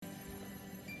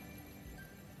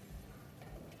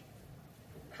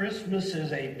Christmas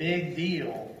is a big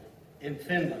deal in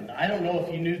Finland. I don't know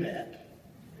if you knew that,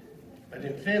 but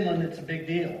in Finland it's a big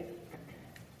deal.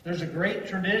 There's a great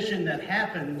tradition that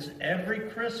happens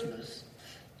every Christmas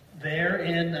there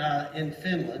in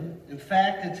Finland. In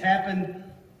fact, it's happened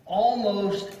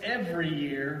almost every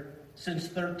year since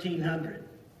 1300.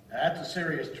 That's a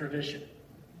serious tradition.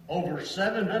 Over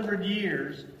 700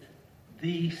 years,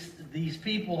 these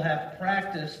people have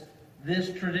practiced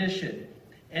this tradition.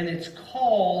 And it's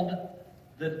called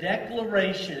the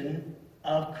Declaration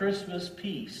of Christmas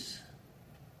Peace.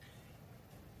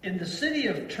 In the city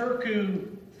of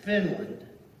Turku, Finland,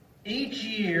 each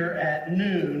year at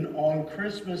noon on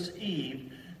Christmas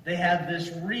Eve, they have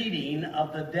this reading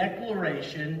of the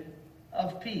Declaration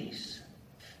of Peace.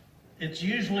 It's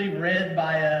usually read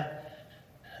by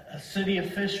a city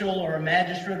official or a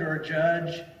magistrate or a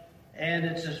judge, and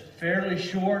it's a fairly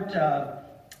short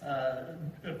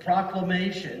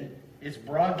proclamation. It's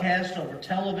broadcast over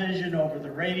television, over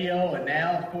the radio, and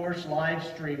now, of course, live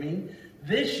streaming.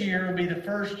 This year will be the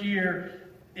first year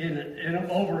in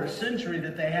over a century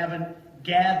that they haven't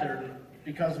gathered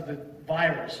because of the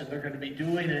virus, and they're going to be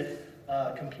doing it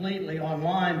completely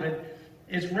online. But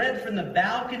it's read from the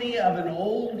balcony of an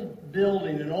old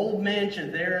building, an old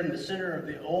mansion there in the center of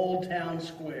the old town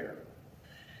square.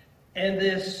 And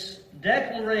this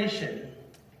declaration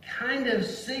kind of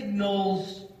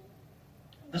signals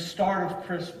the start of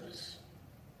Christmas.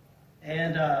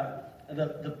 And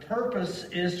the purpose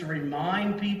is to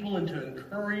remind people and to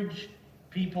encourage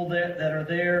people that are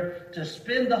there to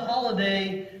spend the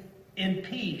holiday in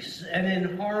peace and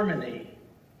in harmony,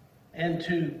 and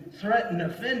to threaten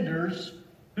offenders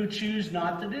who choose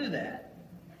not to do that.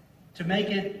 To make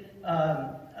it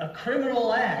a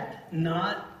criminal act,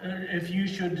 not if you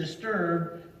should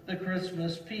disturb the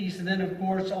Christmas peace. And then, of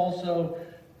course, also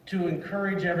to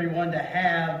encourage everyone to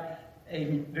have a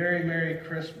very Merry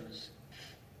Christmas.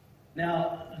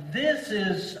 Now,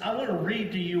 I want to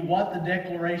read to you what the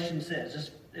Declaration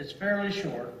says. It's fairly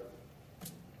short.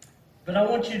 But I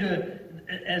want you to,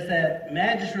 as that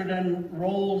magistrate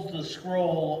unrolls the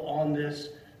scroll on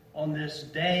this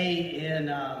day in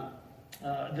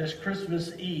this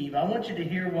Christmas Eve, I want you to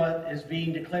hear what is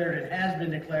being declared. It has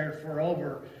been declared for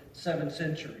over 7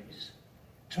 centuries.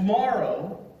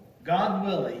 Tomorrow, God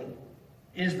willing,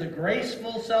 is the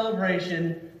graceful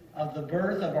celebration of the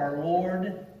birth of our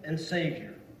Lord and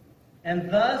Savior, and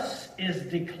thus is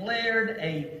declared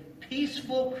a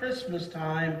peaceful Christmas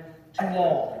time to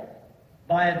all,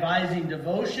 by advising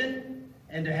devotion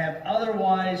and to have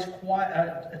otherwise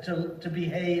to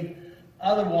behave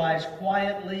otherwise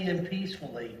quietly and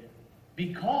peacefully,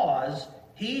 because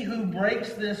he who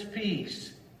breaks this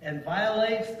peace and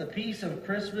violates the peace of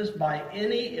Christmas by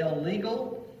any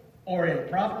illegal or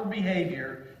improper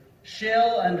behavior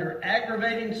shall, under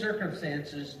aggravating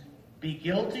circumstances, be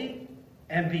guilty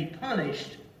and be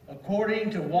punished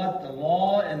according to what the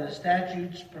law and the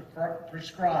statutes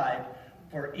prescribe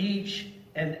for each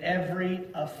and every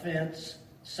offense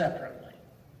separately.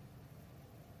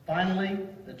 Finally,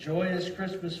 the joyous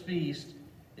Christmas feast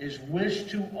is wished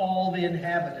to all the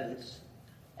inhabitants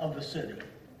of the city.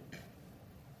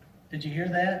 Did you hear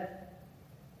that?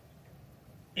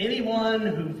 Anyone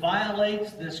who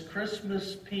violates this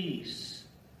Christmas peace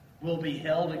will be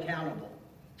held accountable.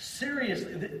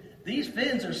 Seriously, these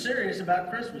Finns are serious about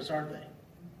Christmas, aren't they?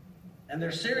 And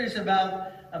they're serious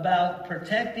about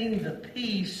protecting the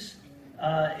peace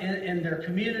in their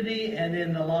community and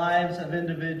in the lives of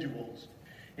individuals.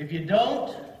 If you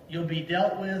don't, you'll be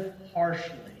dealt with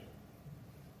harshly.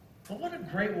 But what a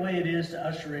great way it is to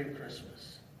usher in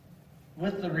Christmas,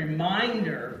 with the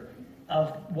reminder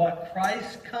of what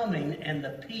Christ's coming and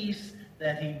the peace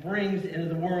that he brings into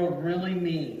the world really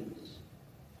means.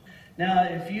 Now,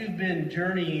 if you've been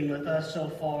journeying with us so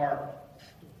far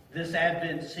this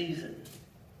Advent season,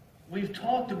 we've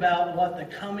talked about what the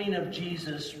coming of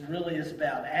Jesus really is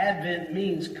about. Advent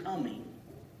means coming.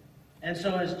 And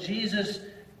so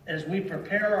as we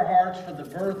prepare our hearts for the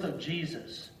birth of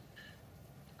Jesus,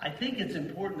 I think it's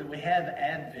important that we have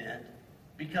Advent,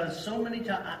 because so many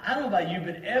times, I don't know about you,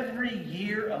 but every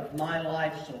year of my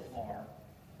life so far,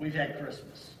 we've had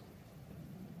Christmas.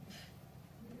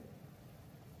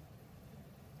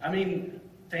 I mean,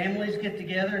 families get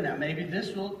together. Now, maybe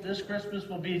this Christmas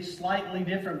will be slightly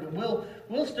different, but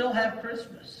we'll still have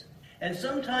Christmas. And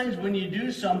sometimes when you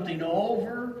do something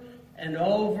over and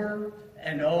over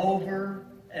and over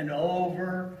and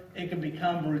over, it can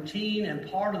become routine and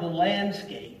part of the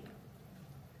landscape.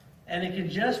 And it can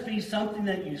just be something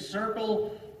that you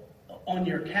circle on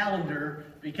your calendar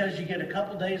because you get a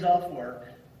couple days off work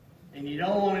and you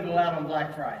don't want to go out on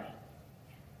Black Friday.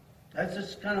 That's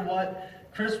just kind of what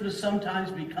Christmas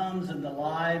sometimes becomes in the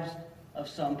lives of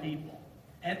some people.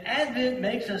 And Advent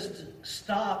makes us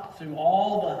stop through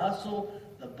all the hustle,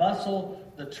 the bustle,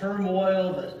 the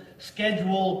turmoil, the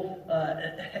schedule,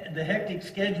 the hectic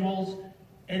schedules,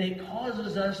 and it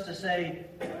causes us to say,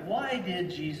 why did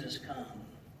Jesus come?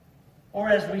 Or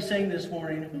as we sing this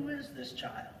morning, who is this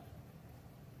child?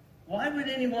 Why would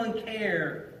anyone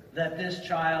care that this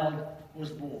child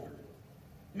was born?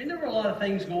 I mean, there were a lot of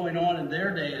things going on in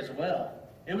their day as well.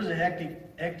 It was a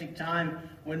hectic time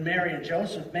when Mary and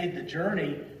Joseph made the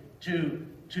journey to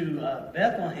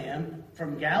Bethlehem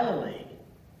from Galilee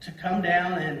to come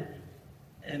down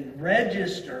and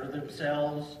register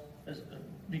themselves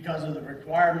because of the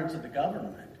requirements of the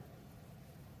government.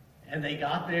 And they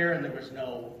got there, and there was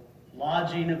no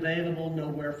lodging available,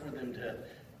 nowhere for them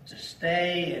to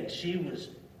stay, and she was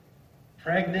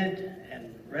pregnant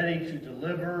and ready to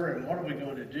deliver, and what are we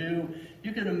going to do?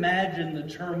 You can imagine the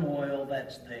turmoil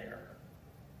that's there.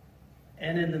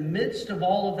 And in the midst of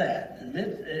all of that,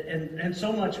 and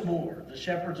so much more, the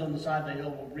shepherds on the side of the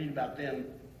hill, we'll read about them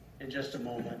in just a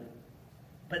moment.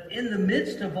 But in the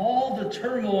midst of all the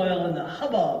turmoil and the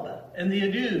hubbub and the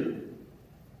ado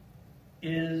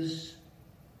is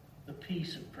the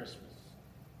peace of Christmas.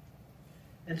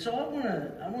 And so I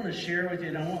want to share with you,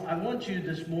 and I want you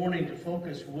this morning to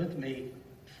focus with me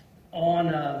on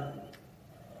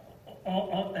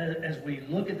as we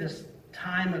look at this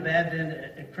time of Advent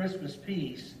and Christmas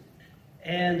peace.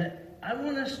 And I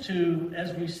want us to,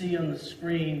 as we see on the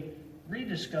screen,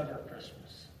 rediscover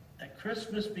Christmas. That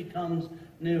Christmas becomes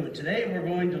new. And today we're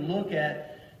going to look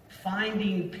at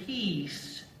finding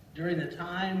peace during the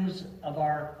times of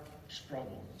our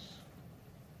struggles.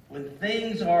 When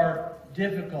things are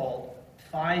difficult,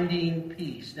 finding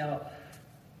peace. Now,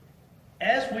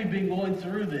 as we've been going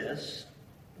through this,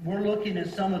 we're looking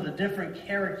at some of the different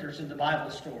characters in the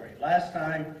Bible story. Last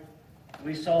time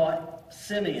we saw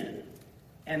Simeon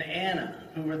and Anna,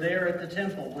 who were there at the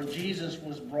temple when Jesus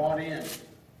was brought in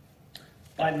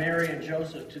by Mary and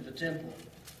Joseph to the temple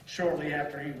shortly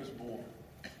after he was born.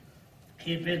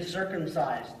 He had been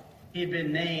circumcised, he had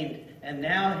been named, and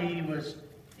now he was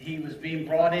being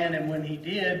brought in. And when he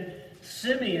did,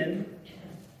 Simeon,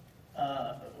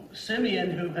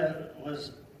 who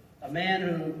was a man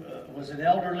who was an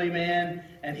elderly man,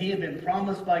 and he had been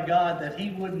promised by God that he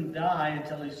wouldn't die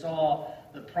until he saw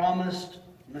the promised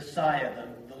Messiah,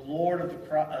 the Lord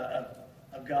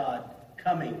of God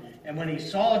coming. And when he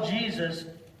saw Jesus,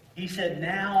 he said,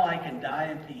 now I can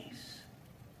die in peace.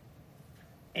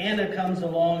 Anna comes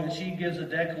along and she gives a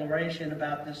declaration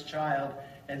about this child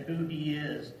and who he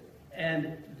is.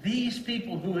 And these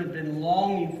people who had been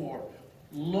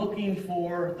looking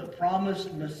for the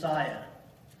promised Messiah,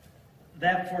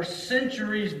 that for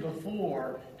centuries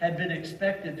before had been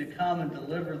expected to come and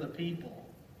deliver the people,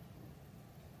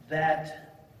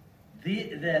 that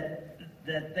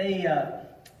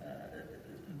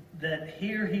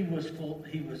here he was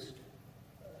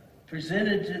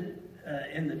presented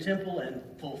in the temple and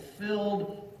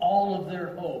fulfilled all of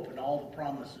their hope and all the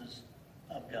promises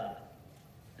of God.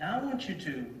 Now I want you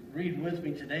to read with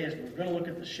me today as we're going to look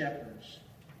at the shepherds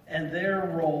and their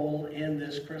role in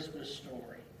this Christmas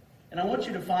story. And I want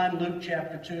you to find Luke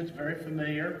chapter 2. It's very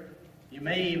familiar. You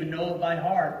may even know it by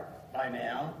heart by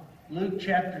now. Luke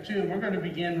chapter 2. And we're going to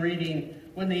begin reading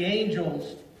when the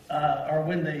angels,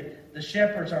 when the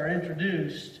shepherds are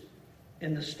introduced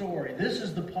in the story. This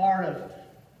is the part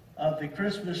of the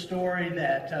Christmas story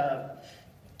that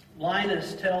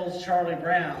Linus tells Charlie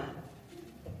Brown.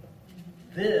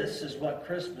 This is what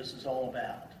Christmas is all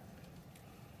about.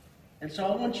 And so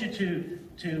I want you to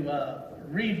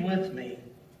read with me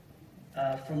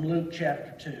from Luke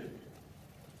chapter 2.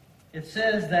 It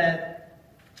says that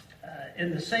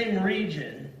in the same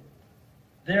region,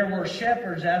 there were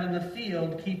shepherds out in the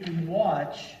field keeping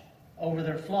watch over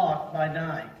their flock by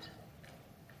night.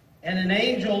 And an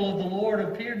angel of the Lord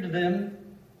appeared to them.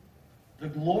 The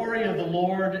glory of the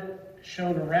Lord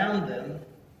shone around them.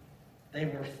 They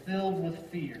were filled with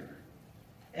fear.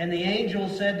 And the angel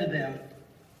said to them,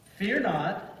 fear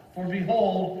not, for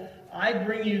behold, I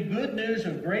bring you good news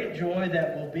of great joy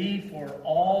that will be for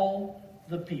all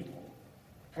the people.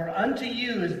 For unto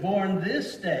you is born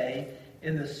this day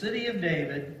in the city of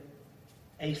David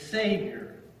a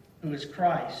Savior, who is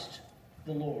Christ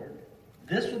the Lord.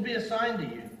 This will be a sign to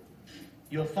you.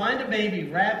 You'll find a baby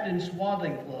wrapped in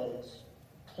swaddling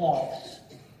cloths,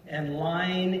 and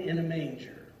lying in a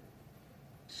manger.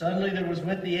 Suddenly there was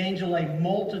with the angel a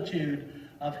multitude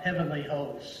of heavenly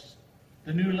hosts.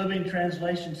 The New Living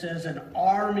Translation says an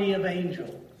army of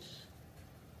angels,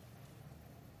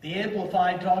 The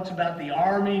Amplified talks about the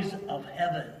armies of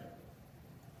heaven.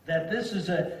 That this is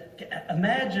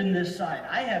imagine this sight.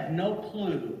 I have no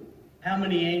clue how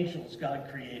many angels God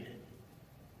created.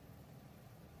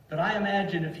 But I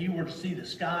imagine if you were to see the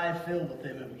sky filled with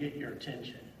them, it would get your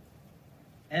attention.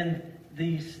 And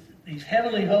these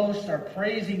heavenly hosts are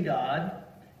praising God,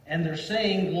 and they're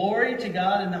saying, "Glory to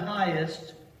God in the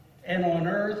highest, and on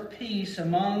earth peace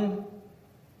among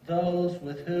those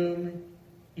with whom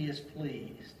he is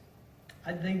pleased."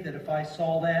 I think that if I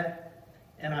saw that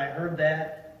and I heard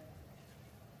that,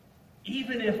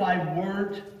 even if I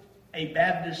weren't a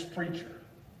Baptist preacher,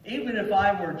 even if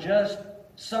I were just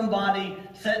somebody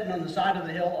sitting on the side of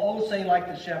the hill, oh, say like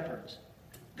the shepherds,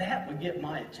 that would get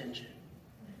my attention.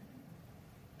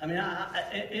 I mean,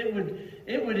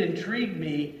 it would intrigue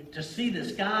me to see the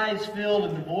skies filled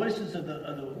and the voices of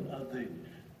the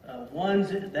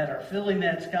ones that are filling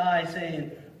that sky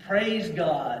saying, "Praise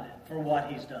God for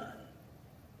what He's done."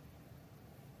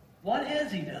 What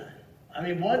has He done? I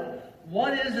mean,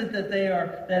 what is it that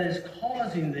that is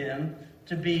causing them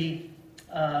to be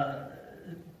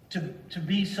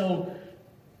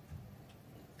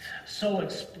so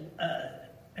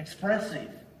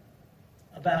expressive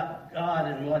about God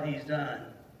and what He's done?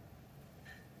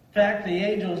 In fact, the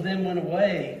angels then went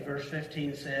away, verse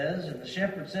 15 says, and the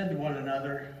shepherds said to one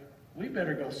another, "We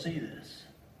better go see this.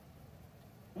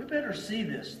 We better see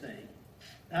this thing."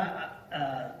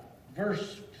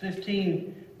 Verse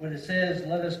 15, when it says,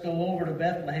 "Let us go over to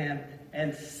Bethlehem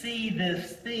and see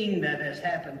this thing that has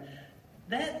happened,"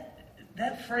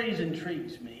 that phrase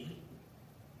intrigues me.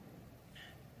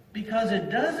 Because it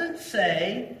doesn't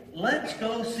say, "Let's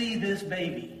go see this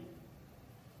baby."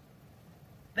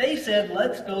 They said,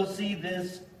 "Let's go see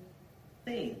this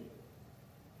thing."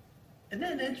 Isn't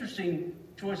that an interesting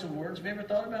choice of words? Have you ever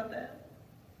thought about that?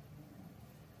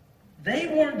 They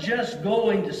weren't just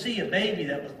going to see a baby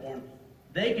that was born.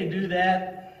 They could do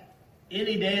that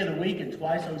any day of the week and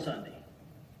twice on Sunday.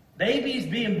 Babies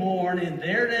being born in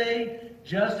their day,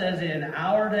 just as in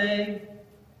our day,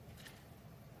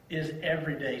 is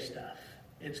everyday stuff.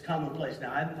 It's commonplace.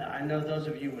 Now, I know those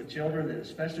of you with children, and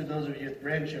especially those of you with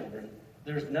grandchildren,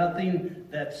 there's nothing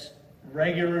that's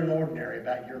regular and ordinary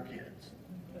about your kids.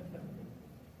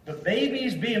 But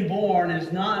babies being born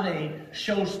is not a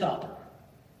showstopper.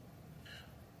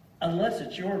 Unless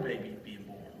it's your baby being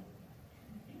born.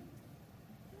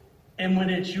 And when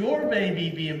it's your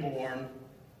baby being born,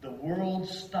 the world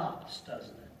stops,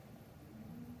 doesn't it?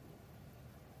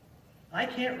 I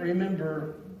can't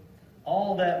remember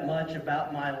all that much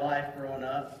about my life growing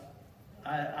up.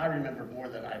 I remember more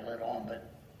than I let on,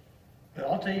 but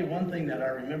I'll tell you one thing that I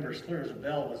remember as clear as a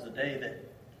bell was the day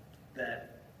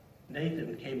that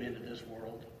Nathan came into this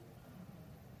world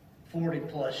 40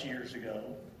 plus years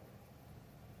ago.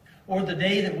 Or the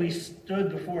day that we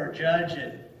stood before a judge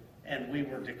and we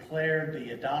were declared the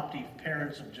adoptive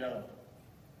parents of Joe.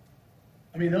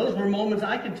 I mean, those were moments.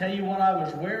 I can tell you what I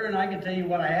was wearing. I can tell you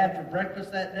what I had for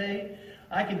breakfast that day.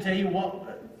 I can tell you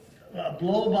what,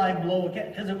 blow by blow,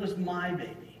 because it was my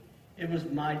baby. It was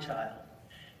my child.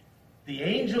 The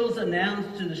angels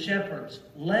announced to the shepherds,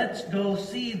 "Let's go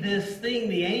see this thing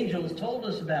the angels told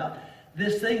us about."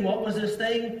 This thing, what was this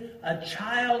thing? A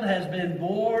child has been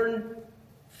born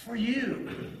for you.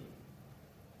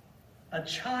 A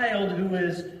child who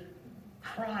is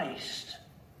Christ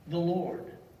the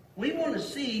Lord. We want to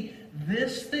see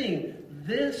this thing,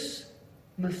 this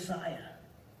Messiah.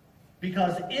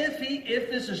 Because if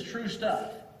this is true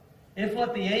stuff, if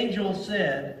what the angel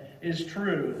said is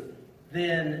true,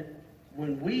 then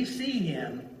when we see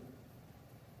him,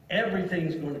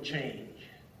 everything's going to change.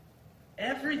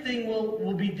 Everything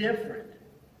will be different.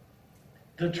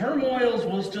 The turmoils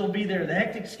will still be there. The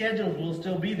hectic schedules will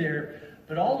still be there.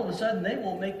 But all of a sudden, they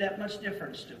won't make that much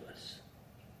difference to us.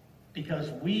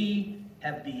 Because we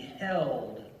have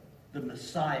beheld the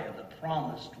Messiah, the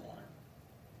promised one.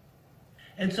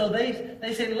 And so they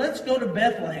say, let's go to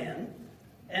Bethlehem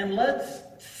and let's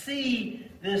see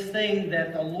this thing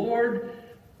that the Lord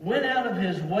went out of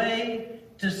his way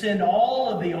to send all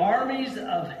of the armies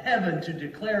of heaven to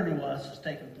declare to us has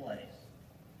taken place.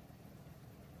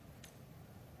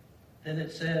 Then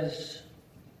it says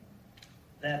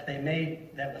that they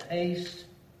made that with haste.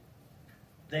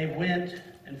 They went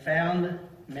and found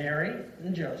Mary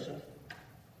and Joseph.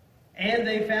 And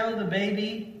they found the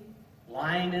baby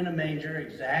lying in a manger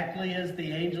exactly as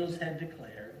the angels had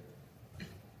declared.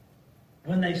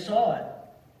 When they saw it,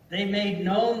 they made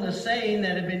known the saying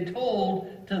that had been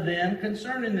told to them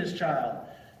concerning this child.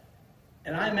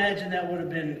 And I imagine that would have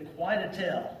been quite a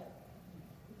tale,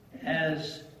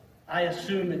 as I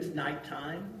assume it's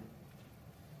nighttime.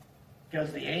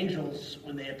 because the angels,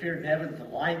 when they appeared in heaven, the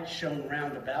light shone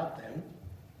round about them.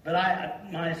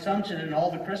 But my assumption in all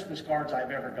the Christmas cards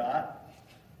I've ever got,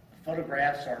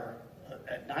 photographs are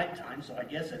at nighttime, so I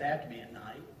guess it'd have to be at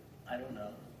night. I don't know.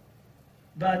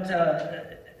 But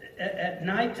at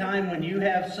nighttime, when you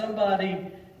have somebody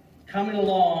coming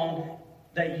along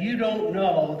that you don't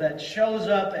know, that shows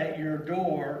up at your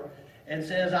door and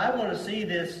says, I want to see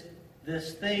this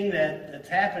thing that's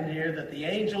happened here, that the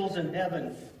angels in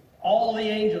heaven, all the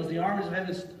angels, the armies of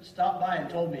heaven stopped by and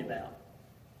told me about.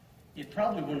 You'd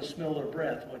probably want to smell their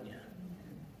breath, wouldn't you?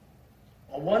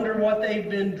 I wonder what they've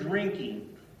been drinking.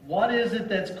 What is it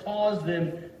that's caused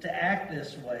them to act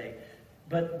this way?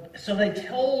 But so they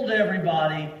told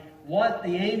everybody what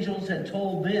the angels had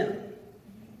told them.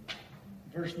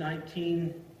 Verse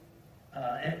 19,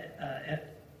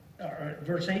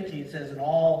 verse 18 says, and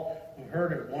all who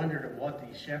heard it wondered at what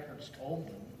these shepherds told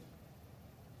them.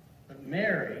 But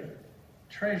Mary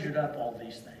treasured up all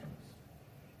these things.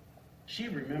 She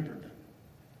remembered them.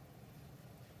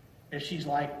 If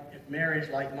Mary's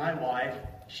like my wife,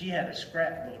 she had a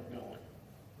scrapbook going.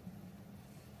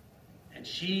 And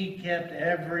she kept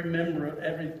every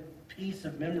piece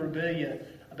of memorabilia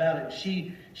about it.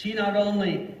 She not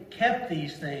only kept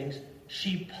these things,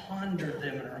 she pondered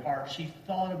them in her heart. She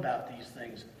thought about these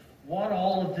things. What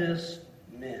all of this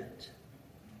meant.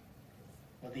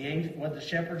 What the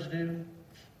shepherds do?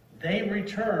 They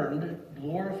returned,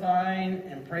 glorifying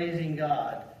and praising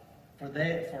God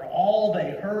for all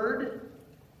they heard,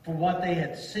 for what they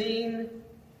had seen,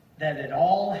 that it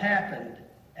all happened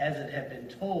as it had been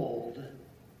told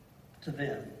to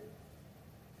them.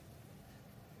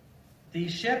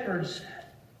 These shepherds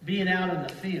being out in the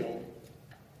field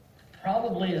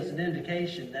probably is an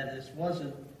indication that this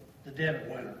wasn't the dead of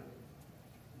winter.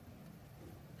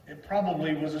 It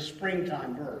probably was a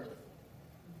springtime birth.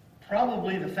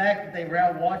 Probably the fact that they were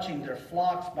out watching their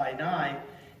flocks by night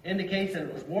indicates that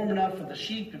it was warm enough for the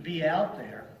sheep to be out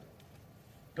there,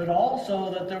 but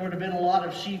also that there would have been a lot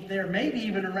of sheep there, maybe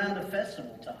even around a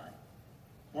festival time,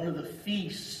 one of the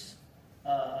feasts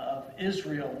of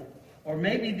Israel, or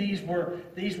maybe these were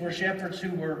shepherds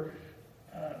who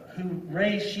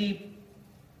raised sheep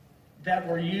that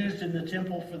were used in the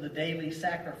temple for the daily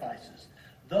sacrifices.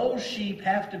 Those sheep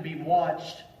have to be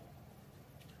watched,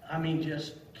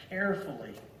 just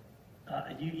carefully.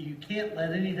 You can't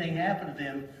let anything happen to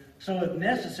them. So if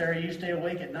necessary, you stay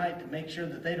awake at night to make sure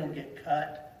that they don't get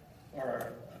cut,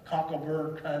 or a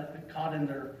cocklebur caught in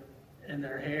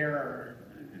their hair, or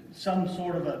some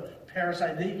sort of a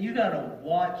parasite. You got to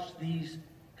watch these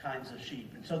kinds of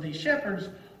sheep. And so these shepherds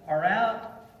are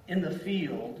out in the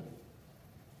field,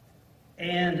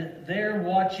 and they're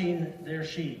watching their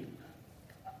sheep.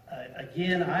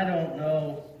 Again, I don't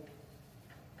know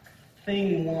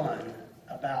thing one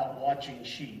about watching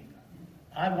sheep.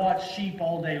 I watch sheep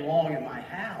all day long in my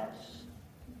house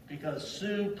because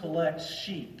Sue collects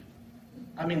sheep.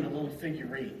 The little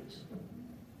figurines.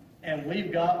 And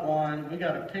we've got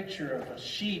a picture of a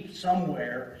sheep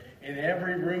somewhere in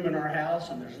every room in our house,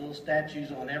 and there's little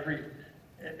statues on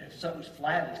if something's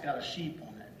flat, it's got a sheep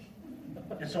on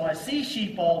it. And so I see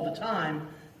sheep all the time,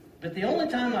 but the only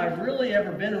time I've really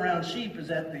ever been around sheep is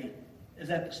at the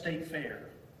state fair.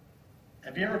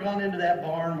 Have you ever gone into that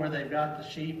barn where they've got the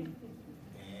sheep?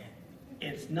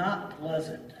 It's not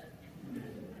pleasant.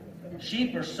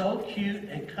 Sheep are so cute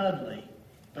and cuddly,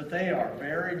 but they are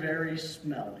very, very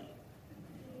smelly.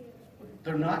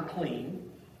 They're not clean.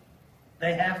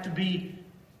 They have to be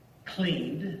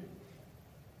cleaned.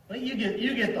 But you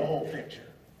get the whole picture.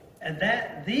 And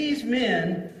these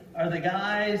men are the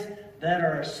guys that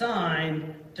are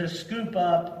assigned to scoop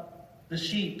up the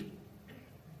sheep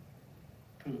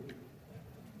poop.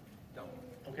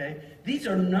 Okay? This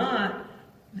is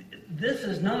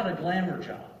not a glamour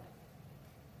job.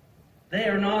 They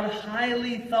are not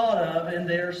highly thought of in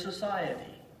their society.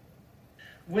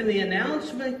 When the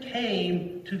announcement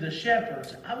came to the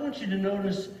shepherds, I want you to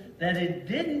notice that it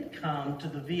didn't come to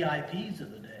the VIPs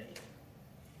of the day.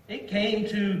 It came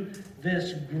to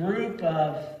this group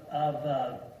of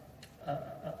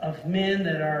men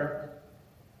that are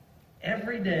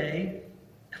everyday,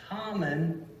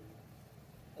 common,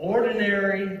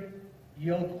 ordinary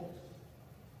yokels.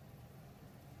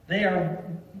 They are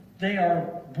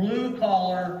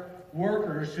blue-collar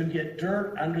workers who get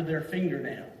dirt under their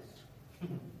fingernails.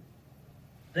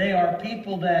 They are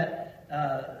people that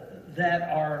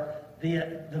are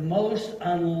the most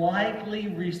unlikely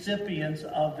recipients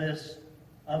of this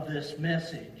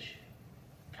message.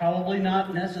 Probably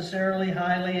not necessarily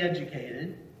highly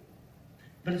educated,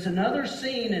 but it's another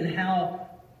scene in how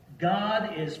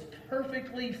God is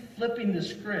perfectly flipping the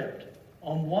script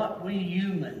on what we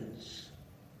humans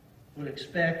would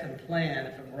expect and plan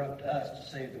if it were up to us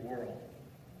to save the world.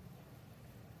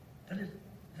 But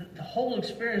the whole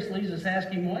experience leaves us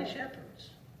asking, why shepherds?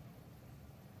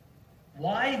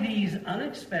 Why these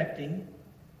unexpected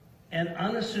and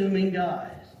unassuming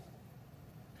guys?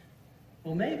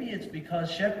 Well, maybe it's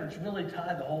because shepherds really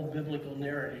tie the whole biblical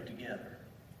narrative together.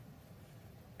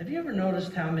 Have you ever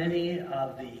noticed how many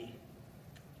of the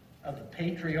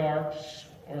patriarchs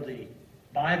or the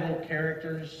Bible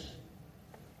characters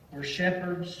were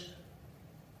shepherds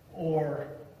or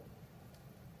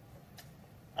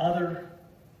other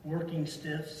working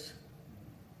stiffs,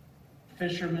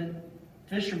 fishermen?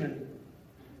 Fishermen,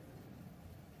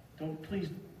 please,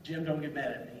 Jim, don't get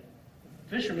mad at me.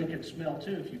 Fishermen can smell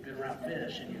too if you've been around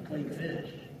fish and you clean fish.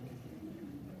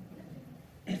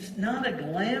 It's not a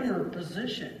glamour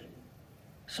position.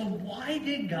 So why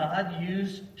did God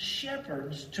use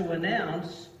shepherds to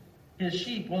announce his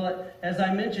sheep? Well, as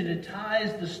I mentioned, it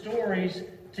ties the stories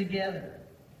together.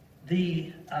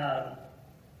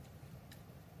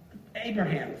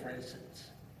 Abraham, for instance.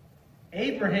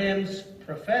 Abraham's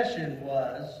profession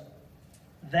was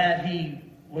that he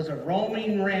was a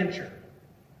roaming rancher.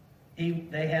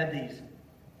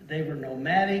 They were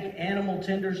nomadic animal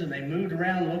tenders, and they moved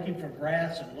around looking for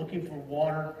grass and looking for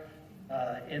water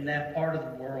in that part of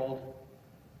the world.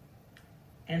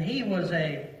 And he was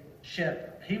a shepherd.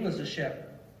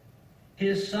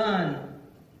 His son,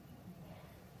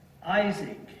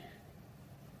 Isaac,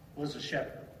 was a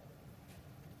shepherd.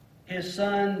 His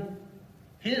son,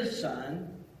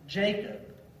 Jacob,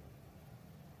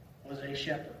 was a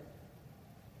shepherd.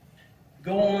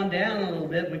 Go on down a little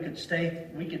bit.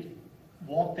 We could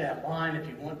walk that line if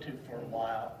you want to for a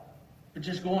while. But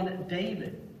just go on to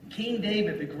David. King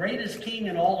David, the greatest king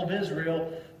in all of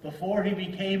Israel, before he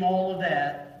became all of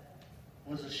that,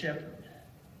 was a shepherd.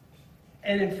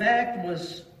 And in fact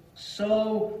was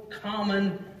so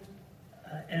common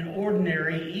and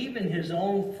ordinary, even his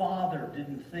own father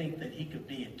didn't think that he could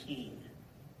be a king.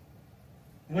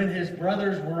 When his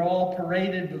brothers were all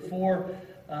paraded before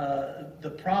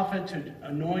the prophet to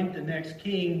anoint the next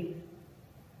king,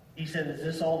 he said, "Is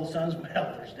this all the sons?"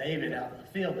 Well, there's David out in the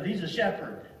field, but he's a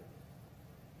shepherd.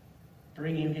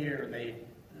 Bring him here.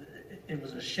 It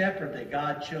was a shepherd that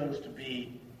God chose to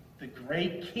be the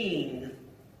great king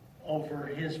over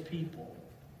his people.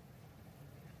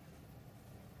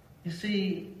 You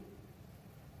see,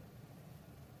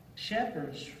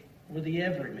 shepherds were the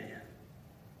everyman.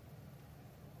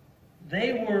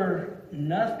 They were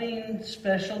nothing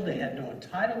special. They had no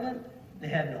entitlement. They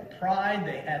had no pride.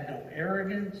 They had no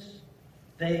arrogance.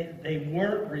 They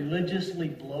weren't religiously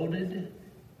bloated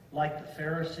like the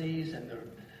Pharisees and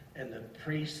the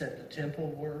priests at the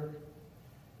temple were.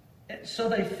 And so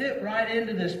they fit right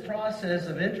into this process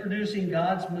of introducing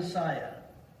God's Messiah.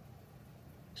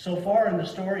 So far in the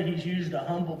story, he's used a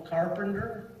humble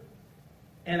carpenter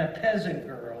and a peasant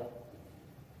girl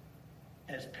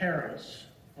as parents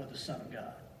for the Son of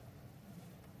God.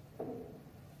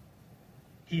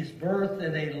 He's birthed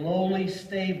in a lowly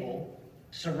stable,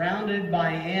 surrounded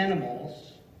by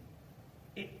animals,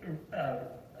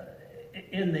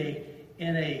 in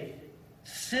a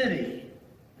city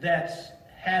that's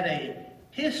had a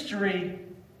history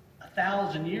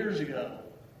 1,000 years ago,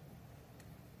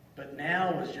 but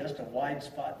now is just a wide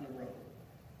spot in the road.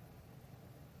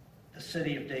 The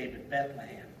city of David,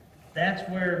 Bethlehem. That's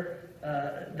where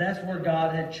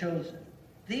God had chosen.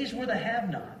 These were the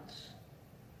have-nots.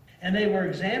 And they were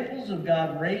examples of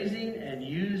God raising and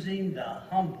using the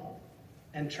humble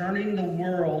and turning the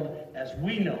world as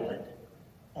we know it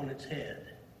on its head.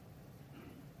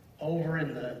 Over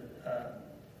in the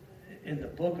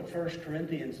book of 1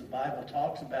 Corinthians, the Bible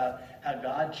talks about how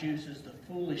God chooses the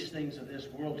foolish things of this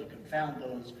world to confound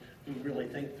those who really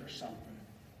think they're something.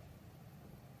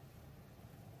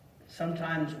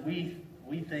 Sometimes we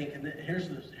think, and here's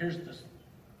the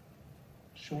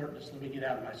shortness. Let me get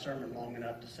out of my sermon long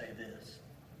enough to say this.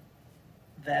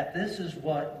 That this is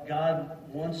what God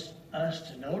wants us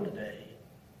to know today,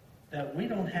 that we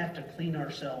don't have to clean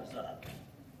ourselves up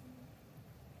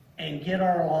and get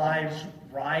our lives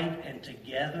right and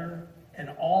together and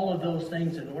all of those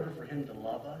things in order for him to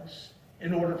love us,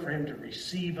 in order for him to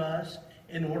receive us,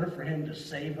 in order for him to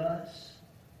save us.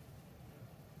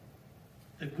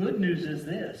 The good news is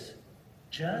this: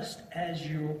 just as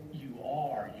you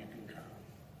are, you can come.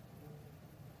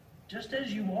 Just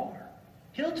as you are.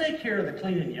 He'll take care of the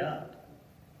cleaning you up.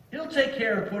 He'll take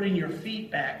care of putting your feet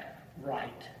back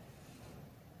right.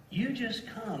 You just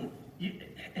come.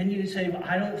 And you say,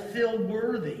 "I don't feel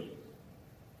worthy."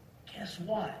 Guess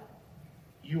what?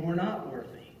 You're not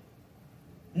worthy.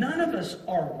 None of us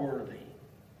are worthy.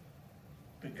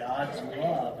 But God's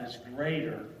love is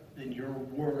greater than your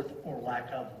worth or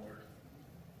lack of worth.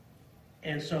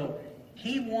 And so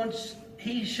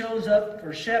he shows up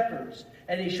for shepherds,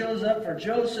 and he shows up for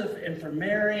Joseph and for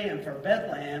Mary and for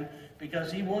Bethlehem,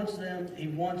 because he wants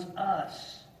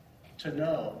us to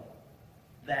know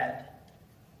that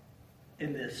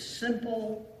in this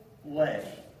simple way,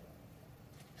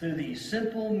 through these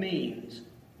simple means,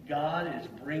 God is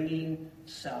bringing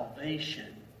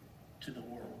salvation to the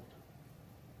world.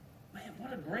 Man,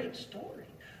 what a great story.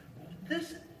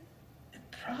 This,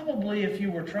 probably if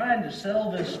you were trying to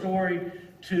sell this story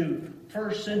to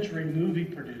first century movie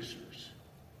producers,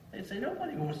 they'd say,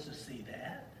 nobody wants to see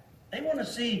that. They want to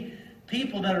see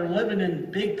people that are living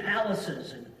in big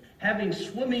palaces and having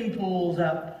swimming pools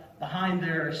up behind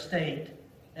their estate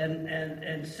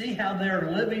and see how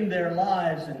they're living their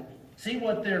lives and see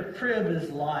what their crib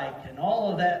is like and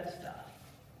all of that stuff.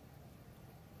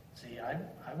 See, I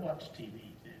watch TV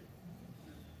too.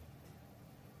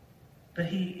 But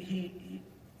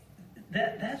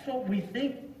that's what we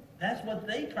think, that's what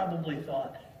they probably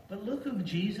thought. But look who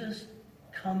Jesus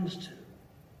comes to.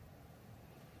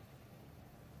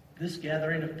 This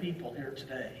gathering of people here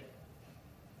today.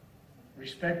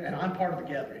 Respect, and I'm part of the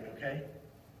gathering, okay?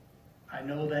 I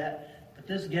know that. But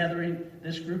this gathering,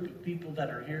 this group of people that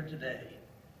are here today,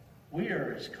 we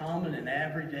are as common and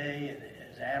everyday and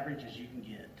as average as you can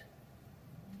get.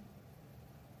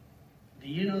 Do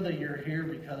you know that you're here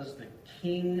because the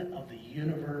King of the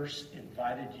universe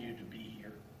invited you to be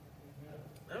here?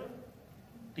 No.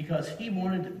 Because he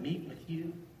wanted to meet with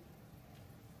you.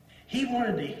 He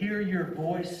wanted to hear your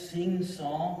voice sing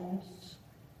songs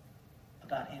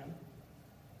about him.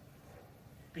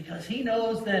 Because he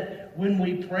knows that when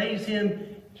we praise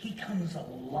him, he comes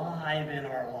alive in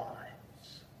our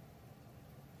lives.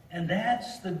 And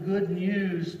that's the good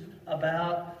news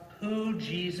about who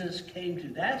Jesus came to.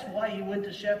 That's why he went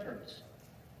to shepherds.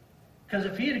 Because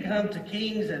if he had come to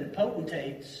kings and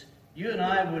potentates, you and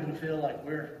I wouldn't feel like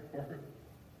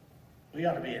we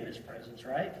ought to be in his presence,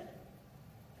 right?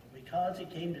 Because he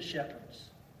came to shepherds,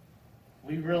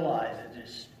 we realize it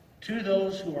is to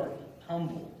those who are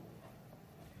humble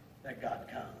that God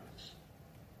comes.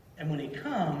 And when he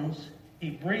comes,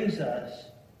 he brings us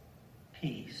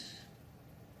peace.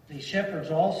 These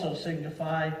shepherds also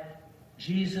signify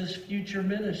Jesus' future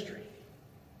ministry,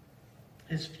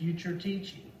 his future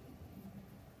teaching.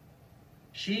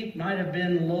 Sheep might have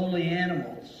been lowly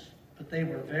animals, but they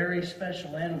were very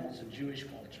special animals in Jewish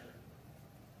culture.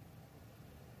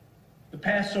 The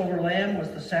Passover lamb was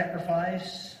the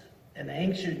sacrifice an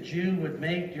ancient Jew would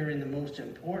make during the most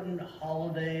important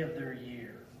holiday of their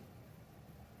year.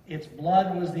 Its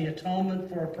blood was the atonement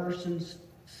for a person's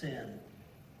sin.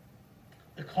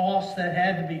 The cost that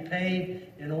had to be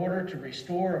paid in order to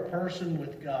restore a person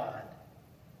with God.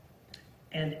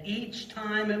 And each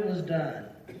time it was done,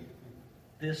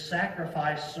 this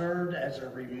sacrifice served as a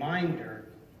reminder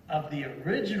of the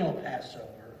original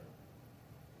Passover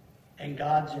and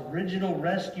God's original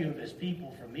rescue of his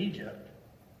people from Egypt,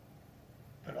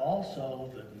 but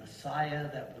also the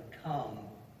Messiah that would come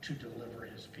to deliver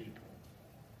his people.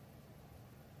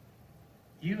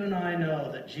 You and I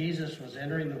know that Jesus was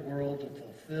entering the world to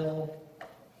fulfill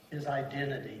his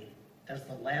identity as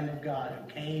the Lamb of God who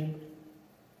came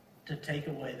to take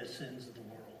away the sins of the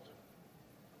world.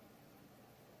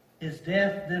 His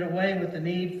death did away with the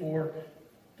need for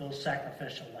those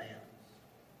sacrificial lambs.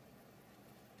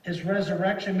 His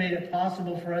resurrection made it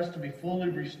possible for us to be fully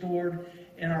restored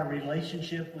in our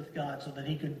relationship with God so that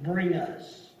he could bring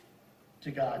us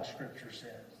to God, Scripture says.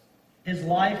 His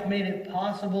life made it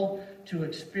possible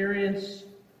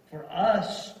for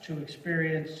us to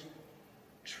experience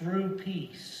true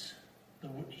peace. The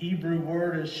Hebrew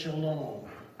word is shalom.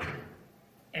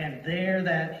 And there,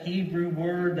 that Hebrew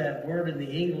word, that word in the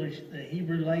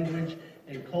Hebrew language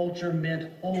and culture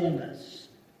meant wholeness,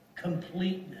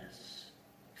 completeness,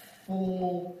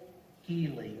 full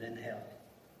healing and health.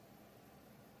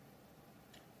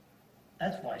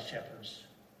 That's why shepherds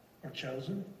were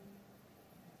chosen.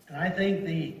 And I think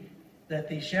that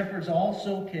the shepherds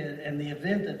also can, and the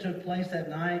event that took place that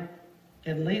night,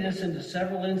 can lead us into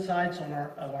several insights of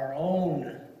our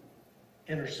own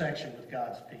intersection with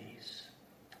God's peace.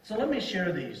 So let me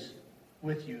share these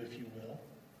with you, if you will.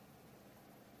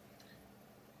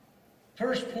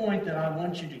 First point that I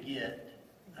want you to get,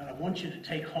 that I want you to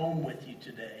take home with you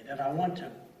today, that I want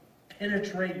to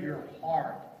penetrate your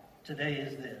heart today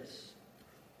is this.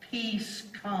 Peace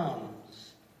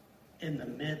comes in the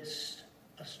midst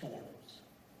of storms.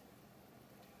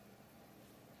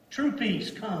 True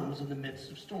peace comes in the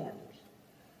midst of storms.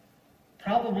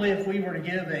 Probably if we were to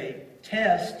give a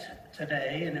test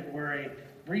today, and it were a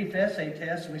brief essay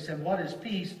test, and we said, what is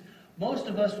peace? Most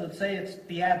of us would say it's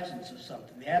the absence of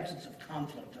something, the absence of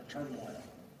conflict or turmoil.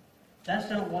 That's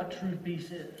not what true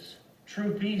peace is.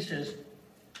 True peace is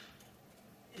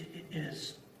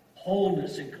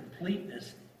wholeness and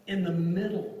completeness in the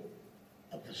middle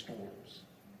of the storms.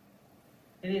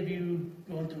 Any of you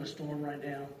going through a storm right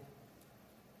now?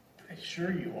 I'm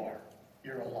sure you are.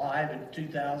 You're alive in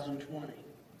 2020.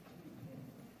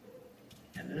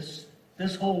 And this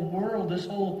whole world, this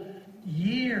whole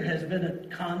year has been a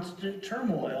constant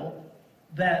turmoil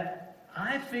that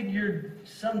I figured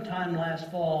sometime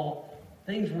last fall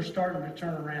things were starting to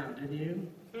turn around, didn't you?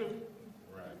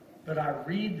 Right. But I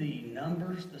read the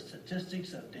numbers, the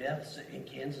statistics of deaths in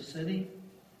Kansas City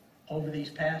over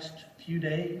these past few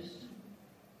days,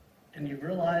 and you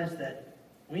realize that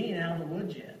we ain't out of the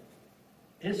woods yet.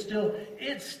 It's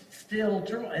still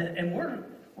turmoil, and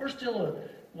we're still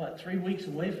 3 weeks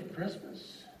away from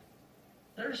Christmas.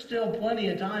 There's still plenty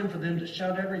of time for them to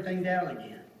shut everything down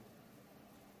again.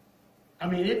 I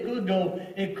mean,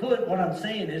 what I'm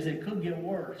saying is it could get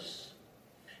worse.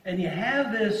 And you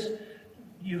have this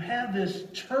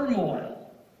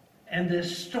turmoil and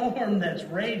this storm that's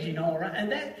raging all around.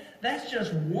 And that's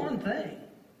just one thing.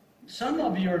 Some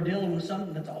of you are dealing with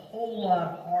something that's a whole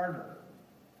lot harder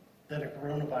than a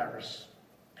coronavirus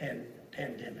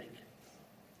pandemic.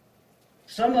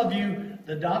 Some of you,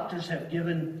 the doctors have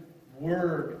given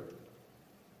word,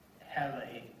 have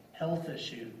a health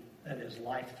issue that is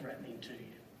life-threatening to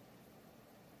you.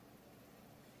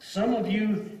 Some of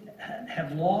you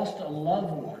have lost a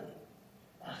loved one,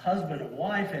 a husband, a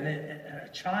wife, and a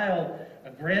child,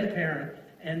 a grandparent,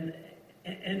 and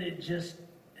it just,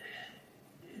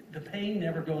 the pain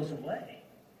never goes away.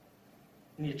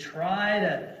 And you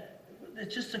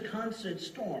it's just a constant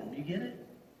storm. You get it?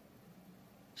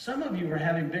 Some of you are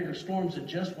having bigger storms than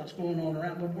just what's going on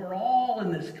around, but we're all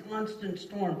in this constant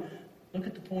storm. Look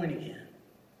at the point again.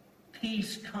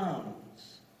 Peace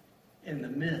comes in the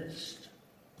midst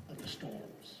of the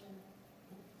storms.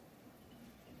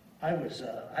 I have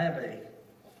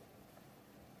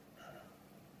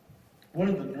one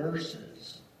of the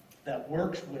nurses that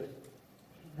works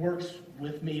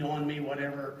with me, on me,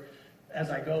 whatever. As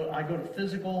I go to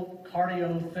physical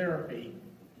cardio therapy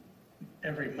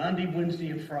every Monday, Wednesday,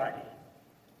 and Friday.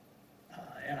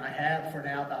 And I have for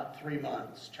now about 3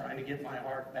 months, trying to get my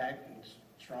heart back and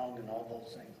strong and all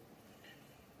those things.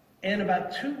 And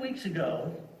about 2 weeks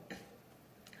ago,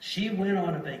 she went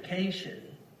on a vacation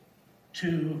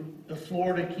to the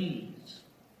Florida Keys.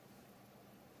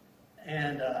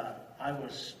 And I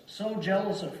was so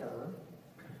jealous of her.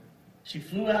 She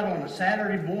flew out on a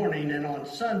Saturday morning, and on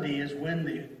Sunday is when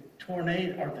the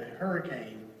tornado, or the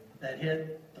hurricane that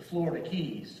hit the Florida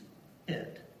Keys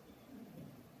hit.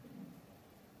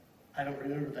 I don't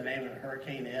remember the name of it,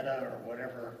 Hurricane Eta or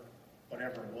whatever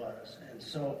it was. And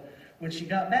so when she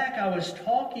got back, I was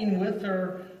talking with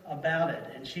her about it,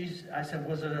 and I said,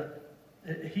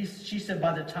 she said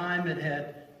by the time it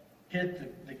had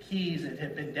hit the Keys, it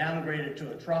had been downgraded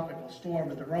to a tropical storm,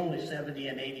 and there were only 70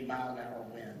 and 80 mile-an-hour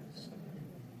winds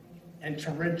and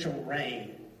torrential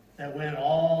rain that went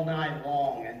all night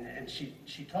long. And she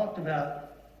talked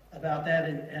about that,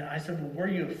 and I said, well, were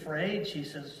you afraid? She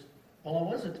says, well, I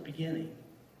was at the beginning.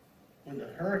 When the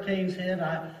hurricanes hit,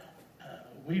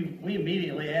 we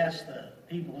immediately asked the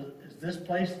people, is this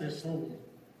place, this little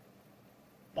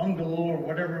bungalow or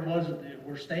whatever it was that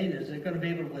we're staying in, is it going to be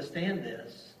able to withstand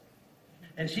this?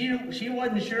 And she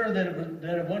wasn't sure that it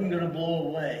wasn't going to blow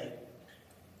away.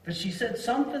 But she said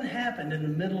something happened in the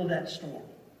middle of that storm.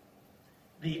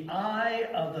 The eye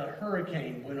of the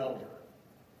hurricane went over.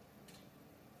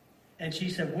 And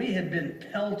she said, we had been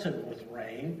pelted with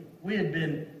rain. We had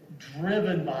been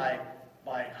driven by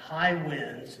high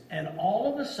winds. And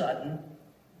all of a sudden,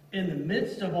 in the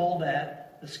midst of all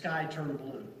that, the sky turned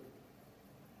blue.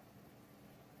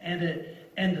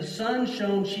 And the sun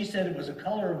shone. She said it was a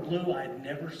color of blue I'd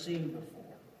never seen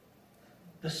before.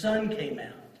 The sun came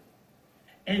out.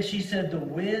 And she said the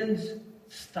winds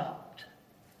stopped.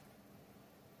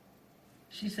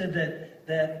 She said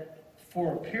that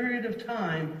for a period of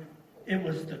time, it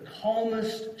was the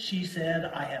calmest, she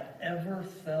said, I have ever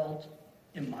felt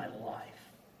in my life.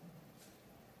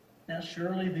 Now,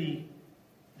 surely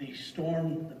the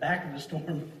storm, the back of the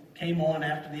storm, came on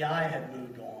after the eye had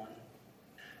moved on.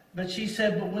 But she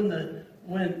said, but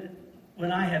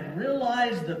when I had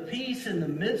realized the peace in the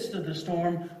midst of the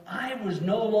storm, I was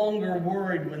no longer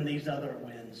worried when these other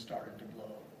winds started to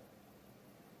blow.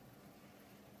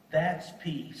 That's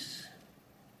peace.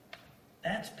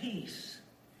 That's peace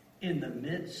in the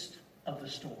midst of the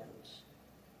storms.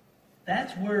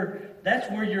 That's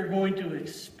where you're going to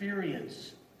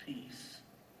experience peace.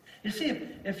 You see,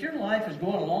 if your life is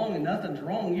going along and nothing's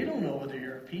wrong, you don't know whether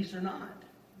you're at peace or not.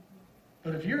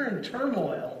 But if you're in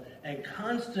turmoil and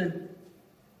constant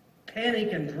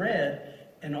panic and dread,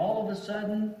 and all of a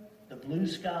sudden the blue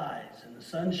skies and the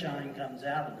sunshine comes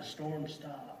out and the storms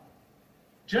stop,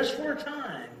 just for a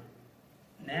time,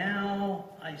 now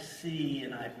I see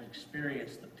and I've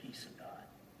experienced the peace of God.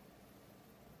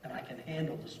 And I can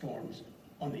handle the storms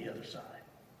on the other side.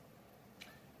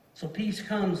 So peace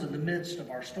comes in the midst of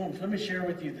our storms. Let me share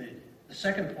with you the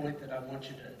second point that I want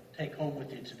you to take home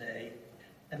with you today.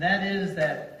 And that is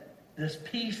that this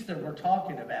peace that we're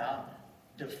talking about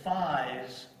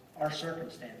defies our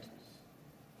circumstances.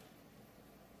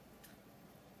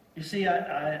 You see,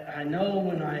 I know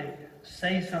when I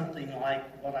say something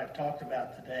like what I've talked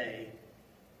about today,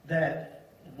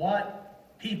 that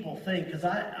what people think, because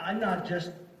I'm not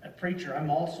just a preacher, I'm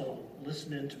also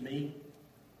listening to me,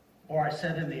 or I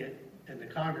sit in the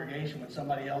congregation when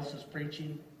somebody else is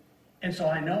preaching, and so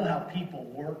I know how people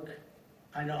work,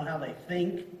 I know how they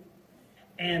think,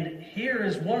 and here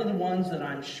is one of the ones that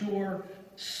I'm sure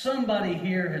somebody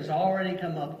here has already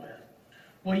come up with.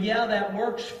 Well, yeah, that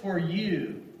works for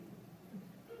you,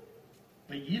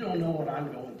 but you don't know what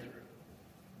I'm going through.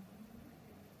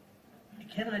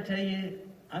 Can I tell you,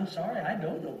 I'm sorry, I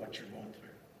don't know what you're going through.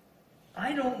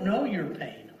 I don't know your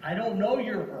pain. I don't know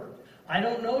your hurt. I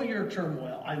don't know your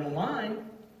turmoil. I know mine.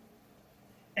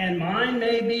 And mine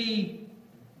may be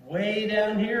way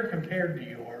down here compared to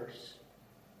yours.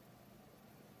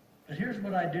 But here's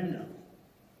what I do know.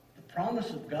 The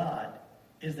promise of God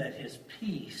is that his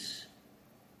peace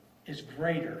is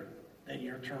greater than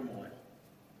your turmoil.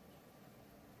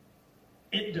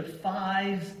 It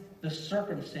defies the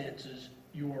circumstances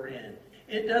you are in.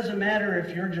 It doesn't matter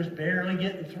if you're just barely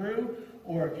getting through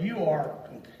or if you are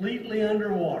completely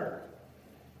underwater.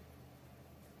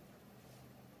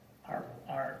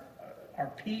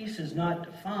 Our peace is not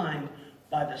defined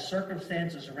by the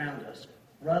circumstances around us.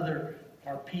 Rather,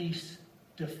 our peace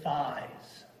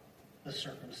defies the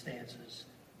circumstances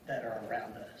that are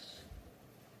around us.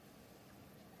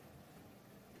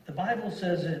 The Bible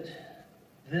says it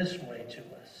this way to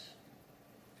us.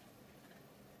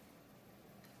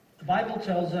 The Bible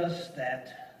tells us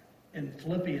that in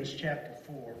Philippians chapter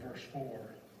 4, verse 4,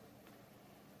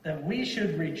 that we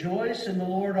should rejoice in the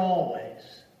Lord always.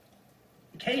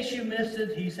 In case you missed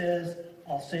it, he says,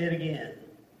 I'll say it again.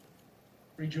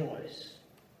 Rejoice.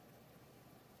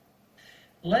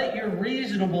 Let your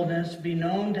reasonableness be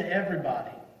known to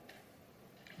everybody,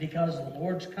 because the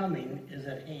Lord's coming is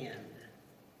at hand.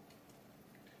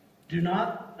 Do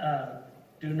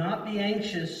not be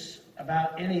anxious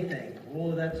about anything.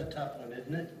 Oh, that's a tough one,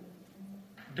 isn't it?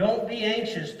 Don't be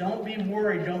anxious. Don't be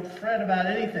worried. Don't fret about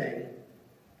anything.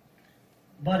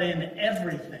 But in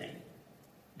everything,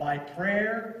 by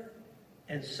prayer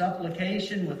and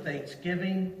supplication with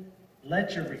thanksgiving,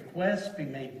 let your requests be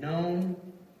made known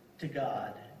to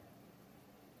God.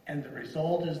 And the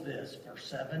result is this, verse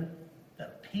 7, the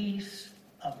peace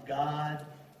of God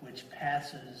which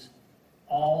passes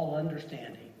all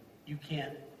understanding. You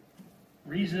can't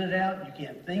reason it out. You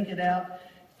can't think it out.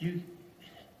 You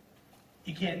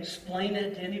can't explain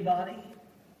it to anybody.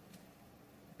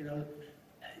 You know,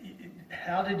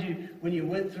 how did you, when you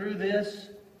went through this,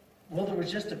 well, there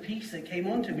was just a peace that came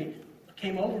over me.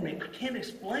 I can't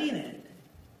explain it,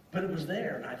 but it was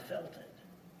there and I felt it.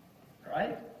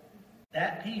 Right?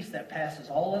 That peace that passes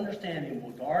all understanding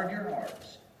will guard your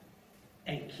hearts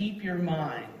and keep your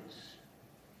minds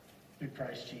through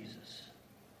Christ Jesus.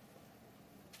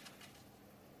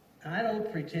 And I don't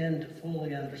pretend to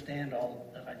fully understand all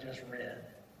that I just read.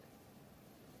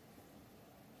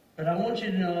 But I want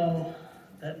you to know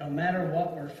that no matter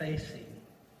what we're facing,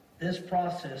 this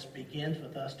process begins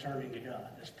with us turning to God,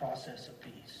 this process of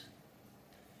peace.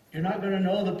 You're not going to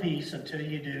know the peace until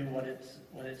you do what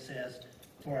it says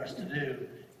for us to do.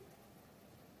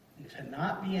 To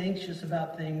not be anxious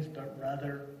about things, but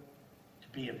rather to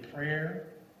be in prayer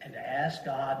and to ask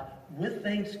God with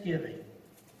thanksgiving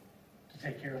to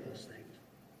take care of those things.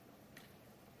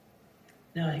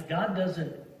 Now, God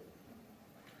doesn't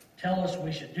tell us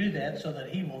we should do that so that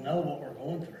he will know what we're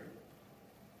going through.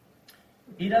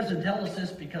 He doesn't tell us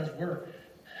this because we're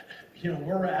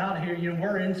out here,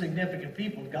 we're insignificant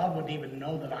people. God wouldn't even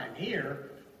know that I'm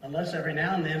here unless every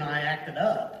now and then I acted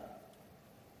up.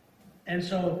 And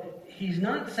so he's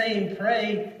not saying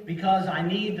pray because I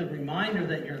need the reminder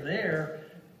that you're there.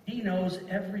 He knows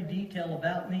every detail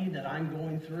about me that I'm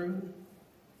going through,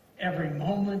 every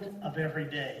moment of every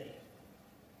day.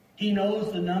 He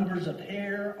knows the numbers of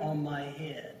hair on my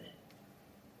head.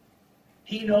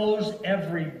 He knows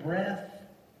every breath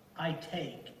I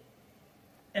take,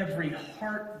 every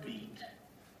heartbeat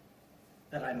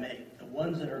that I make, the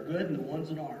ones that are good and the ones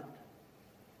that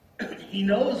aren't. He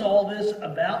knows all this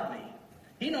about me.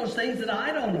 He knows things that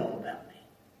I don't know about me.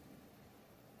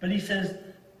 But he says,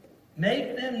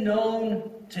 make them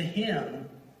known to him,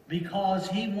 because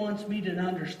he wants me to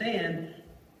understand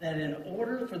that in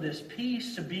order for this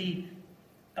peace to be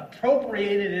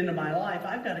appropriated into my life,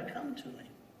 I've got to come to him.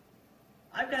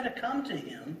 I've got to come to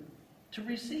him to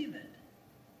receive it.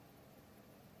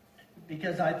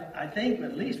 Because I think,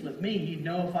 at least with me, he'd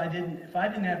know if I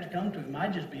didn't have to come to him,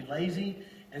 I'd just be lazy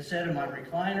and sit in my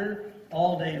recliner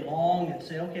all day long and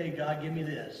say, okay, God, give me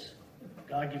this.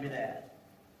 God, give me that.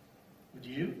 Would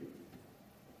you?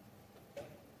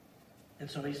 And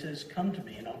so he says, come to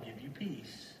me and I'll give you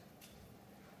peace.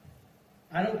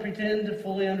 I don't pretend to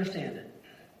fully understand it.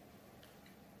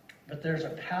 But there's a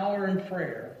power in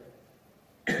prayer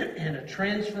and a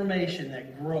transformation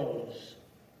that grows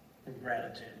from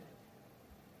gratitude.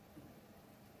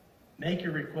 Make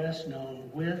your request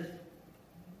known with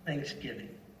thanksgiving.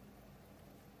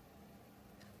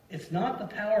 It's not the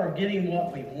power of getting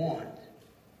what we want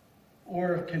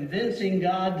or of convincing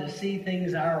God to see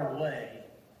things our way.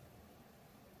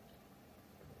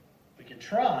 We can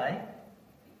try,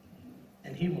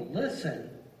 and he will listen.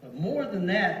 But more than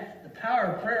that, the power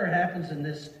of prayer happens in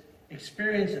this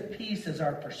experience of peace as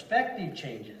our perspective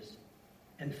changes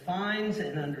and finds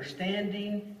an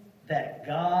understanding that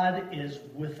God is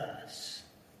with us.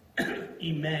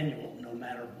 Emmanuel, no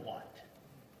matter what.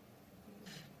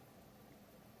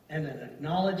 And an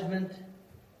acknowledgement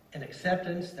and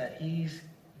acceptance that he's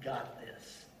got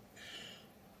this.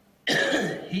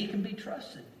 He can be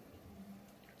trusted.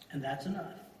 And that's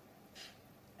enough.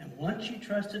 And once you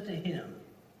trust it to him,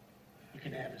 you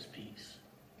can have his peace.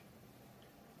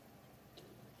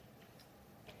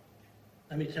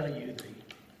 Let me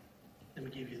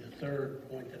give you the third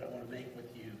point that I want to make with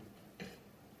you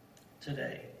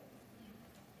today.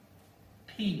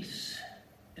 Peace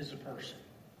is a person.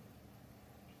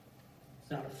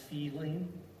 It's not a feeling.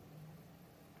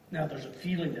 Now, there's a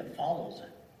feeling that follows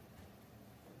it.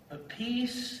 But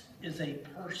peace is a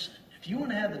person. If you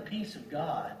want to have the peace of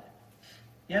God,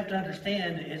 you have to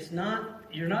understand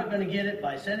you're not going to get it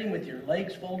by sitting with your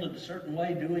legs folded a certain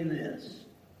way doing this.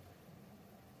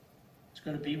 It's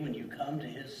going to be when you come to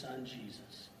his son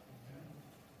Jesus.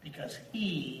 Because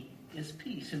he is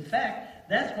peace. In fact,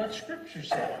 that's what Scripture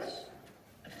says.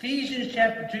 Ephesians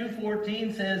chapter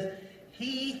 2:14 says,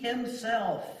 he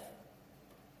himself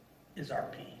is our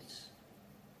peace.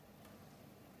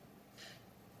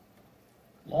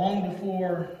 Long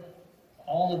before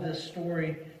all of this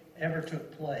story ever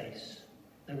took place,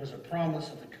 there was a promise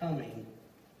of the coming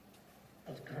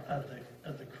of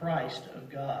the Christ of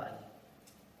God.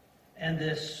 And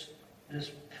this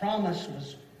promise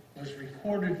was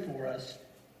recorded for us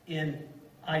in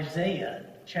Isaiah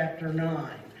chapter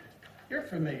 9. You're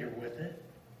familiar with it.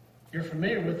 You're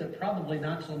familiar with it probably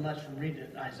not so much from reading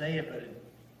it in Isaiah, but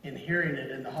in hearing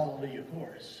it in the Hallelujah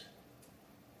chorus.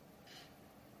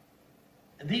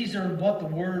 And these are what the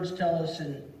words tell us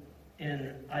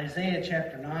in Isaiah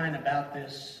chapter 9 about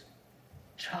this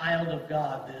child of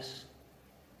God, this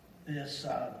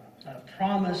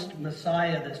promised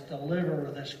Messiah, this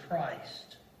deliverer, this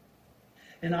Christ.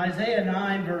 In Isaiah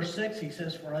 9, verse 6, he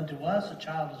says, for unto us a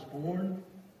child is born,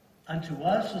 unto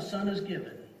us a son is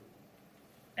given,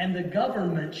 and the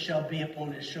government shall be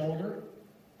upon his shoulder,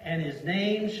 and his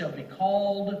name shall be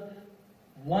called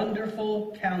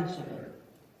Wonderful Counselor,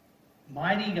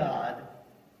 Mighty God,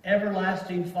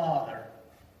 Everlasting Father.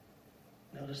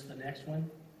 Notice the next one.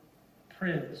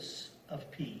 Prince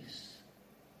of Peace.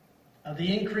 Of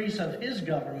the increase of his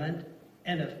government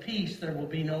and of peace there will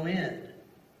be no end.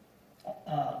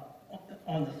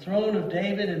 On the throne of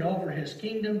David and over his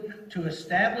kingdom, to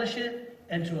establish it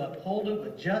and to uphold it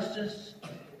with justice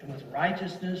and with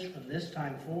righteousness from this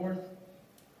time forth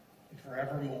and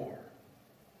forevermore.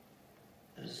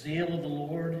 The zeal of the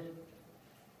Lord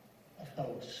of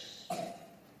hosts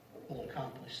will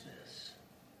accomplish this.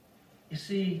 You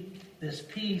see, this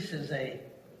peace is a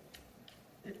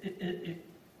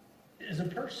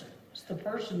person. It's the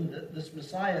person, this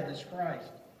Messiah, this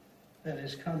Christ, that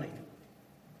is coming.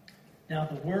 Now,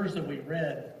 the words that we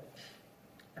read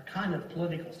are kind of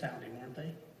political sounding, weren't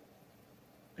they?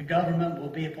 The government will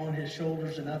be upon his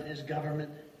shoulders, and of his government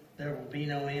there will be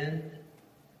no end.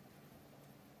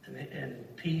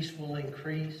 And peace will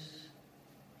increase.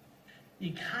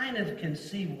 You kind of can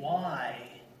see why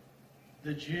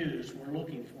the Jews were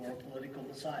looking for a political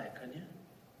Messiah, couldn't you?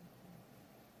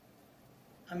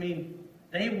 I mean,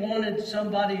 they wanted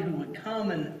somebody who would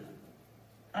come and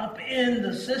upend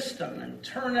the system and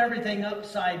turn everything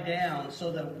upside down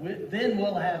so that then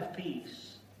we'll have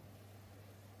peace.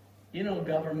 You know,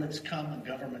 governments come and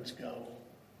governments go.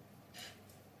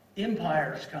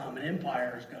 Empires come and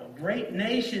empires go. Great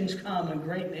nations come and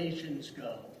great nations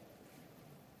go.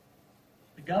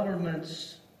 The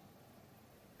governments,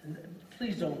 and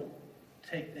please don't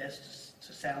take this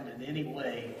to sound in any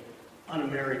way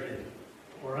un-American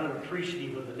or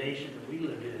unappreciative of the nation that we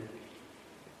live in.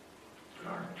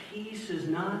 But our peace is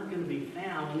not going to be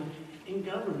found in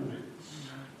governments,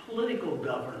 political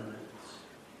governments.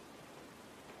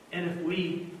 And if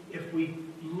we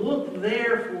look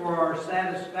there for our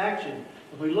satisfaction,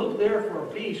 if we look there for our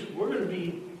peace, we're going to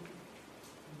be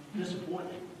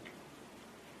disappointed.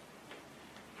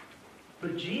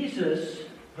 But Jesus,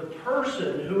 the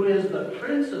person who is the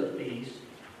Prince of Peace,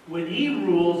 when he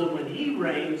rules and when he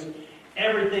reigns,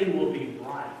 everything will be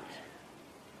right.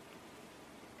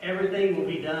 Everything will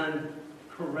be done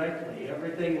correctly.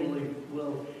 Everything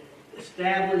will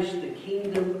establish the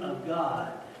kingdom of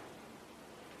God.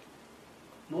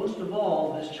 Most of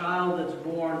all, this child that's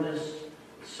born, this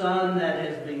son that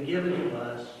has been given to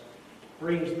us,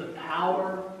 brings the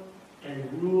power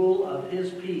and rule of his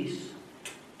peace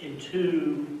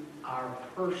into our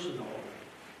personal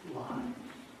lives.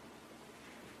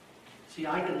 See,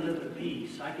 I can live at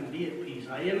peace. I can be at peace.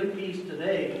 I am at peace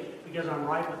today because I'm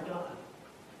right with God.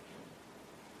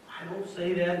 I don't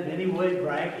say that in any way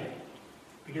bragging,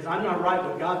 because I'm not right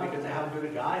with God because of how good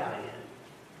a guy I am.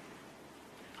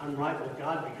 I'm right with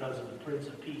God because of the Prince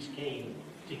of Peace came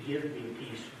to give me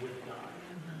peace with God.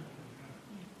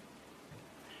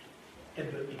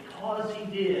 But because he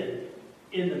did,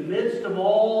 in the midst of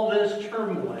all this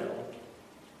turmoil,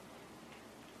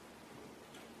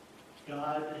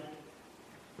 God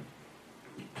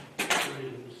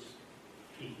brings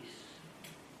peace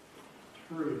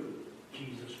through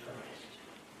Jesus Christ.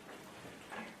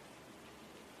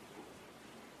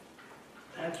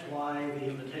 That's why the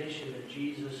invitation that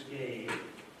Jesus gave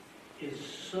is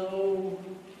so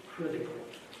critical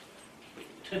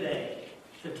today,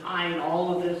 to tying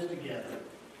all of this together.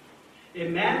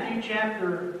 In Matthew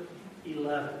chapter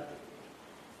 11,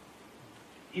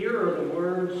 here are the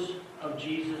words of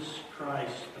Jesus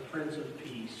Christ, the Prince of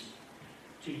Peace,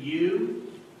 to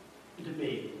you and to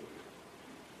me.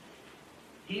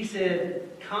 He said,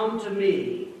 "Come to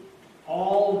me,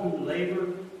 all who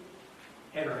labor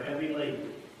and are heavy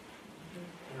laden,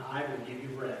 and I will give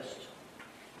you rest.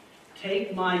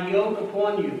 Take my yoke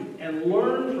upon you and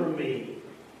learn from me,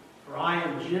 for I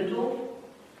am gentle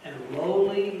and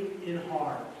lowly in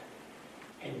heart,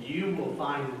 and you will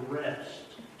find rest,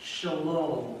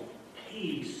 shalom,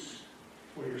 peace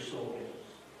for your souls.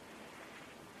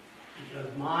 Because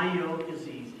my yoke is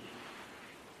easy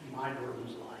and my burden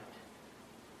is light."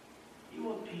 You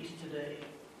want peace today?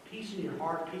 Peace in your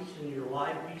heart, peace in your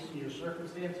life, peace in your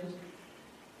circumstances?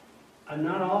 I'm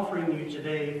not offering you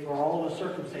today for all the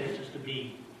circumstances to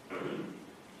be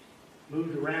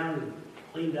moved around and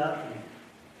cleaned up and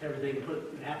everything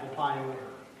put in apple pie order.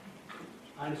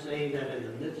 I'm saying that in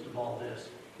the midst of all this,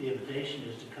 the invitation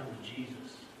is to come to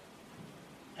Jesus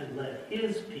and let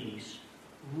his peace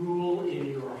rule in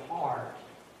your heart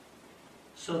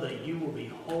so that you will be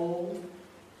whole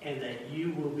and that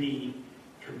you will be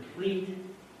complete,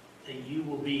 that you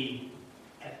will be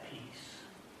at peace.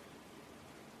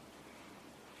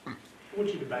 I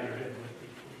want you to bow your head with me,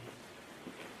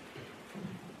 please.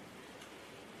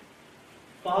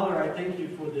 Father, I thank you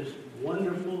for this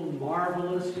wonderful,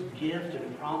 marvelous gift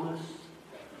and promise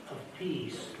of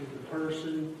peace through the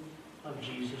person of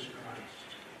Jesus Christ.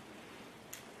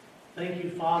 Thank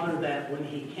you, Father, that when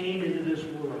he came into this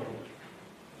world,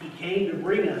 he came to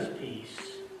bring us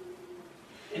peace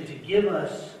and to give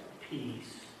us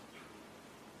peace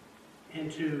and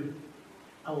to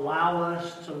allow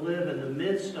us to live in the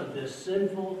midst of this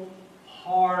sinful,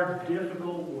 hard,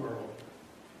 difficult world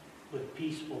with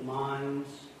peaceful minds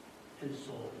and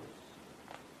souls.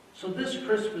 So this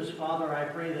Christmas, Father, I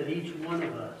pray that each one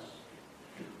of us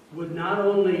would not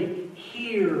only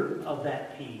hear of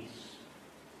that peace,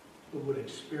 but would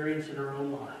experience it in our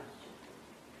own lives.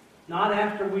 Not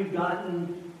after we've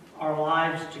gotten our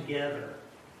lives together,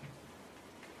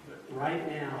 but right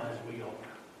now as we are.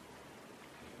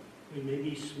 We may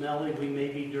be smelly, we may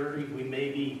be dirty, we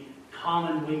may be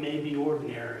common, we may be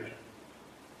ordinary.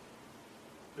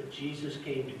 But Jesus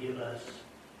came to give us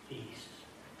peace.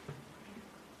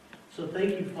 So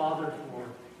thank you, Father, for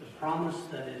the promise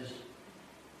that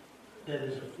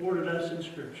is afforded us in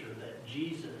Scripture, that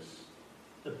Jesus,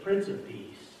 the Prince of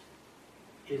Peace,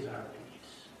 is our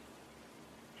peace.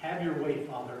 Have your way,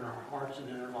 Father, in our hearts and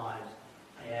in our lives.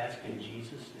 I ask in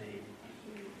Jesus' name.